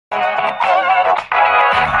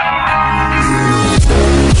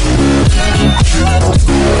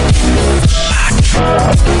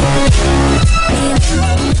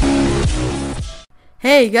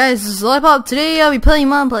Hey guys, this is LOLIPOP. Today I'll be playing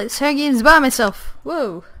Mineplex hair games by myself.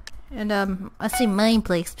 Whoa. And I say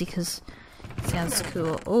Mineplex because it sounds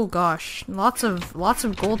cool. Oh gosh, lots of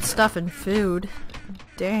gold stuff and food.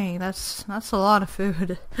 Dang, that's a lot of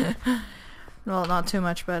food. Well, not too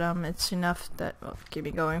much, but it's enough that will keep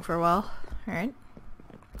me going for a while. All right.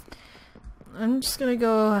 I'm just gonna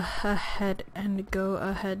go ahead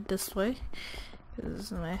this way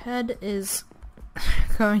because my head is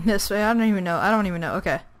going this way. I don't even know.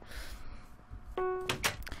 Okay.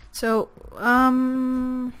 So, I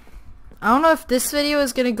don't know if this video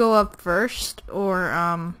is gonna go up first or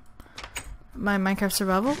my Minecraft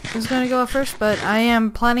survival is gonna go up first, but I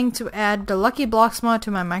am planning to add the Lucky Blocks mod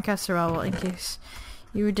to my Minecraft survival in case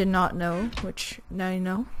you did not know, which now you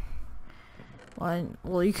know.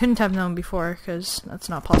 Well, you couldn't have known before because that's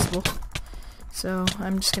not possible. So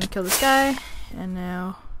I'm just gonna kill this guy, and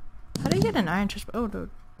now. How do you get an iron chest? Oh,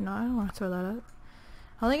 no, I don't want to throw that out.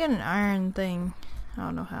 How do I get an iron thing? I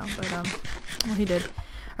don't know how, but well, he did.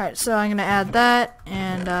 Alright, so I'm gonna add that,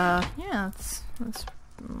 and yeah, that's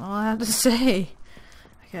all I have to say.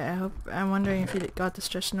 Okay, I'm wondering if he got this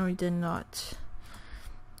chest. No, he did not.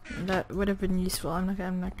 That would have been useful. I'm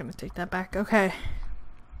not gonna take that back. Okay.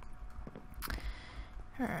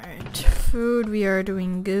 Alright, food. We are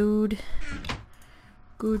doing good.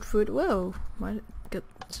 Good food. Whoa, what?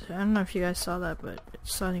 I don't know if you guys saw that, but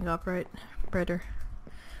it's sunning up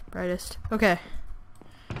brightest. Okay.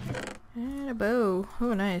 And a bow.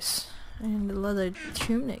 Oh, nice. And a leather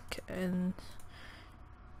tunic and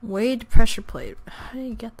weighted pressure plate. How do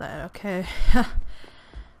you get that? Okay.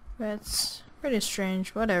 That's pretty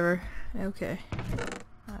strange. Whatever. Okay.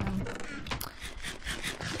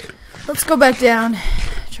 Let's go back down.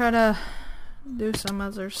 Try to do some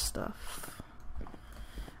other stuff.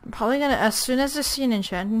 I'm probably gonna, as soon as I see an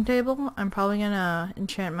enchanting table, I'm probably gonna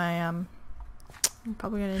enchant my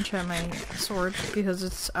sword because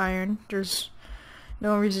it's iron. There's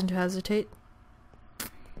no reason to hesitate.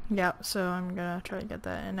 Yeah, so I'm gonna try to get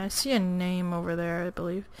that. And I see a name over there, I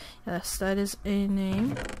believe. Yes, that is a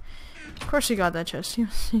name. Of course he got that chest.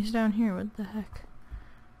 He's down here. What the heck?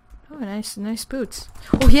 Oh, nice boots.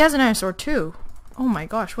 Oh, he has an iron sword too. Oh my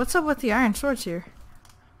gosh, what's up with the iron swords here?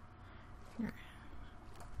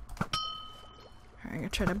 I'm gonna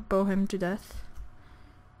try to bow him to death.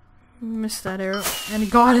 Missed that arrow. And he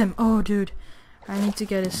got him! Oh, dude. I need to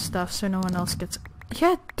get his stuff so no one else gets... He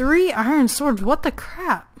had 3 iron swords. What the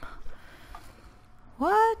crap?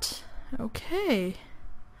 What? Okay.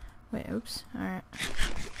 Wait, oops. Alright.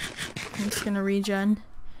 I'm just gonna regen.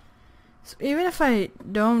 So even if I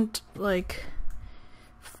don't, like,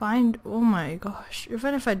 find... Oh my gosh.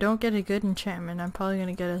 Even if I don't get a good enchantment, I'm probably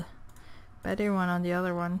gonna get a better one on the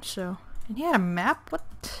other one, so... And he had a map? What?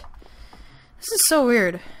 This is so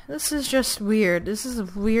weird. This is just weird. This is a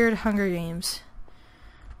weird Hunger Games.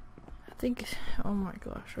 I think... Oh my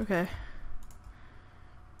gosh. Okay.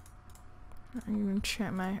 I'm gonna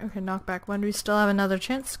enchant my... Okay, knockback 1. Do we still have another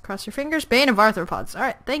chance? Cross your fingers. Bane of Arthropods.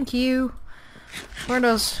 Alright, thank you for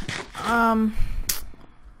those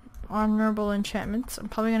honorable enchantments. I'm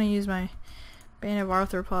probably gonna use my Bane of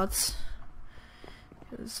Arthropods.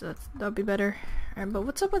 Because that'll be better. Alright, but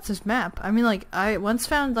what's up with this map? I mean, like, I once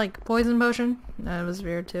found, like, poison potion. That was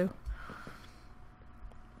weird, too.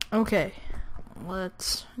 Okay.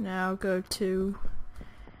 Let's now go to...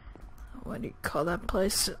 What do you call that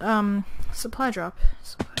place? Supply drop.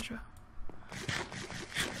 Supply drop.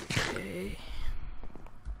 Okay.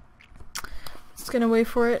 Just gonna wait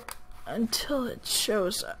for it until it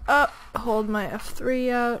shows up. Hold my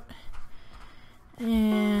F3 out.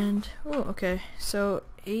 And... Oh, okay. So...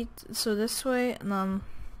 8, so this way, and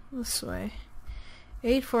this way.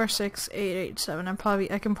 846887.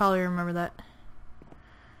 I can probably remember that.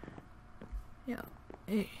 Yeah.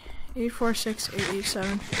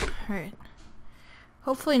 846887. Alright.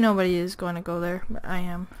 Hopefully nobody is going to go there, but I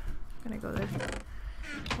am gonna go there.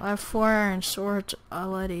 I have 4 iron swords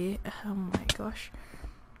already. Oh my gosh.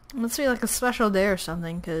 Let's be like a special day or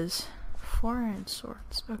something, cause 4 iron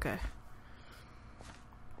swords. Okay.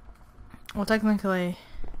 Well, technically,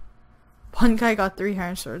 one guy got 3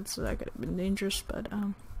 iron swords, so that could have been dangerous, but,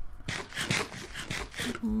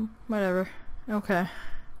 whatever. Okay.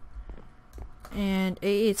 And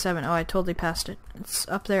 887. Oh, I totally passed it. It's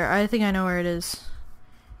up there. I think I know where it is.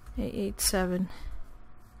 887.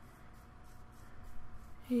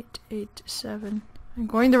 887. I'm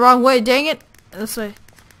going the wrong way, dang it! This way.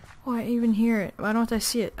 Oh, I even hear it. Why don't I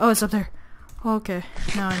see it? Oh, it's up there. Okay.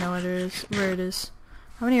 Now I know where it is.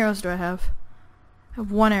 How many arrows do I have? I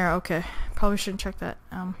have 1 arrow. Okay. Probably shouldn't check that.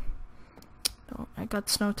 I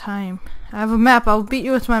got no time. I have a map. I'll beat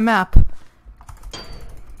you with my map.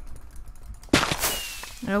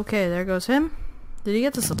 Okay, there goes him. Did he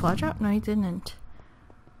get the supply drop? No, he didn't.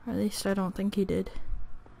 Or at least I don't think he did.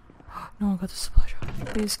 No one got the supply drop.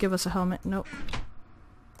 Please give us a helmet. Nope.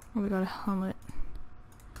 Oh, we got a helmet.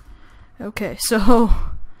 Okay, so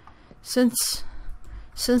since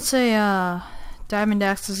a diamond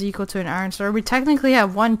axe is equal to an iron sword, we technically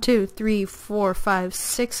have 1, 2, 3, 4, 5,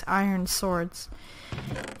 6 iron swords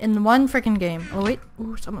in one freaking game. Oh wait,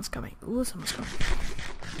 ooh, someone's coming. Ooh, someone's coming.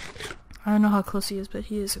 I don't know how close he is, but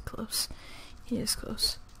he is close. He is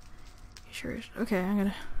close. He sure is. Okay,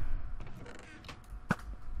 I'm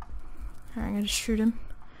gonna shoot him.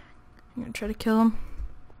 I'm gonna try to kill him.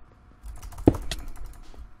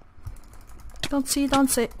 Don't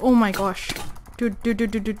say. Oh my gosh. Dude,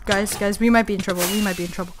 guys, we might be in trouble.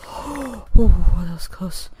 Oh, that was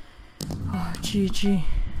close. Oh, G.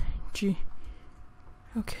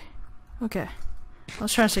 Okay. I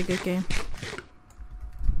was trying to say good game.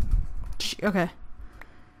 Okay.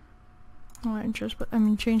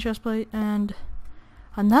 Chain chest plate and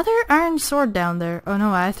another iron sword down there. Oh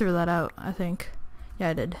no, I threw that out, I think.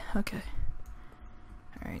 Yeah, I did. Okay.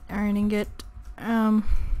 Alright, iron ingot.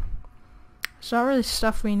 It's not really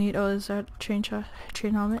stuff we need. Oh, is that chain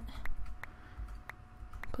helmet?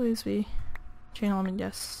 Please be chain helmet,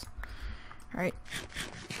 yes. Alright.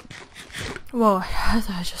 Whoa, I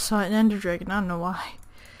thought I just saw an ender dragon. I don't know why.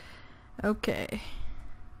 Okay.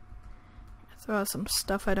 Throw out some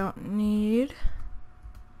stuff I don't need.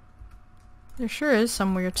 There sure is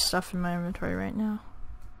some weird stuff in my inventory right now.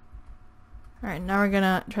 Alright, now we're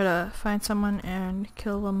gonna try to find someone and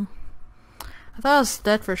kill them. I thought I was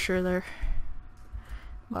dead for sure there.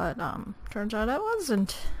 But, turns out I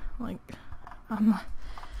wasn't. Like,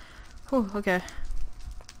 okay.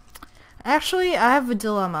 Actually, I have a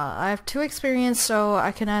dilemma. I have 2 experience, so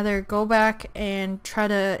I can either go back and try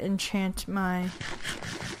to enchant my...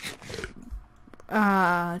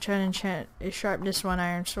 try to enchant a sharpness 1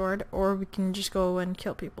 iron sword, or we can just go and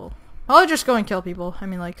kill people. I'll just go and kill people. I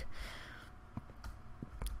mean, like,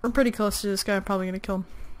 we're pretty close to this guy. I'm probably gonna kill him.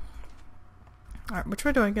 Alright, which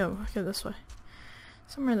way do I go? Okay, this way.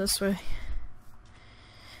 Somewhere this way.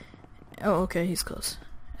 Oh, okay, he's close.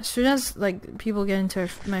 As soon as, like, people get into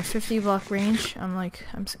my 50 block range, I'm like,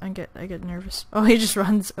 I get nervous. Oh, he just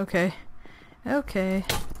runs. Okay. Okay.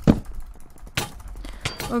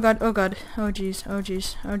 Oh god, oh god. Oh jeez, oh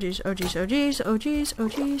jeez, oh jeez, oh jeez, oh jeez, oh jeez, oh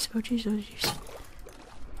jeez, oh jeez, oh jeez.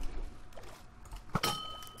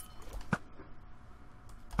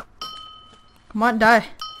 Come on, die.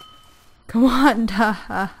 Come on,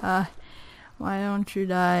 die. Why don't you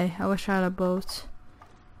die? I wish I had a boat.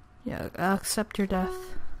 Yeah, I'll accept your death.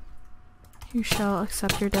 You shall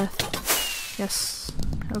accept your death. Yes.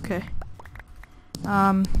 Okay.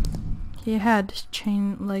 He had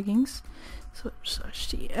chain leggings. So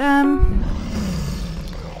TM.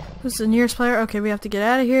 Who's the nearest player? Okay, we have to get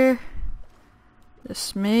out of here.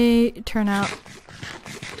 This may turn out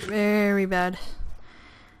very bad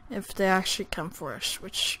if they actually come for us,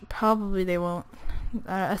 which probably they won't.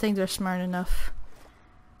 I think they're smart enough.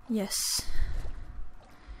 Yes.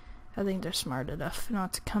 I think they're smart enough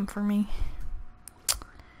not to come for me.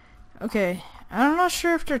 Okay, I'm not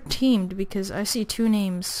sure if they're teamed because I see 2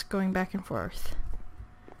 names going back and forth.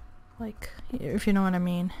 Like, if you know what I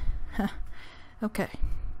mean. Okay.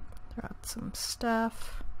 Throw out some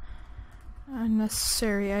stuff.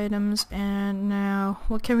 Unnecessary items, and now,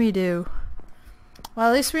 what can we do? Well,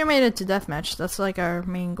 at least we made it to deathmatch. That's like our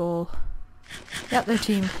main goal. Yep, they're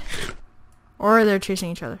teamed. Or they're chasing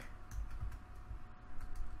each other.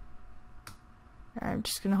 I'm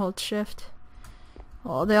just gonna hold shift.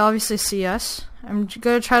 Well, they obviously see us. I'm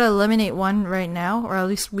gonna try to eliminate one right now, or at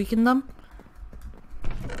least weaken them.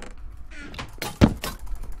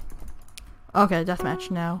 Okay,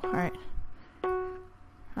 deathmatch now. Alright.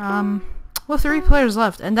 Well, 3 players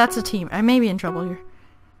left, and that's a team. I may be in trouble here.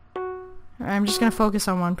 I'm just gonna focus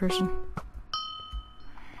on one person.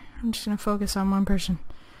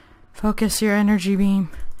 Focus your energy beam.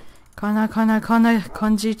 Kona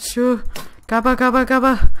konjitsu. Gaba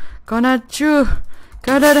gonachu.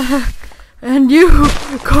 Gadada. And you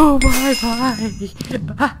go bye-bye.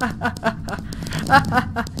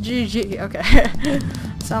 GG. Okay.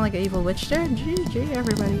 Sound like an evil witch there. GG,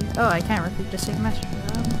 everybody. Oh, I can't repeat the same message.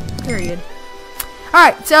 Period.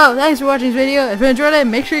 Alright, so thanks for watching this video. If you enjoyed it,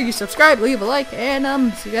 make sure you subscribe, leave a like,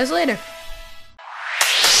 and see you guys later.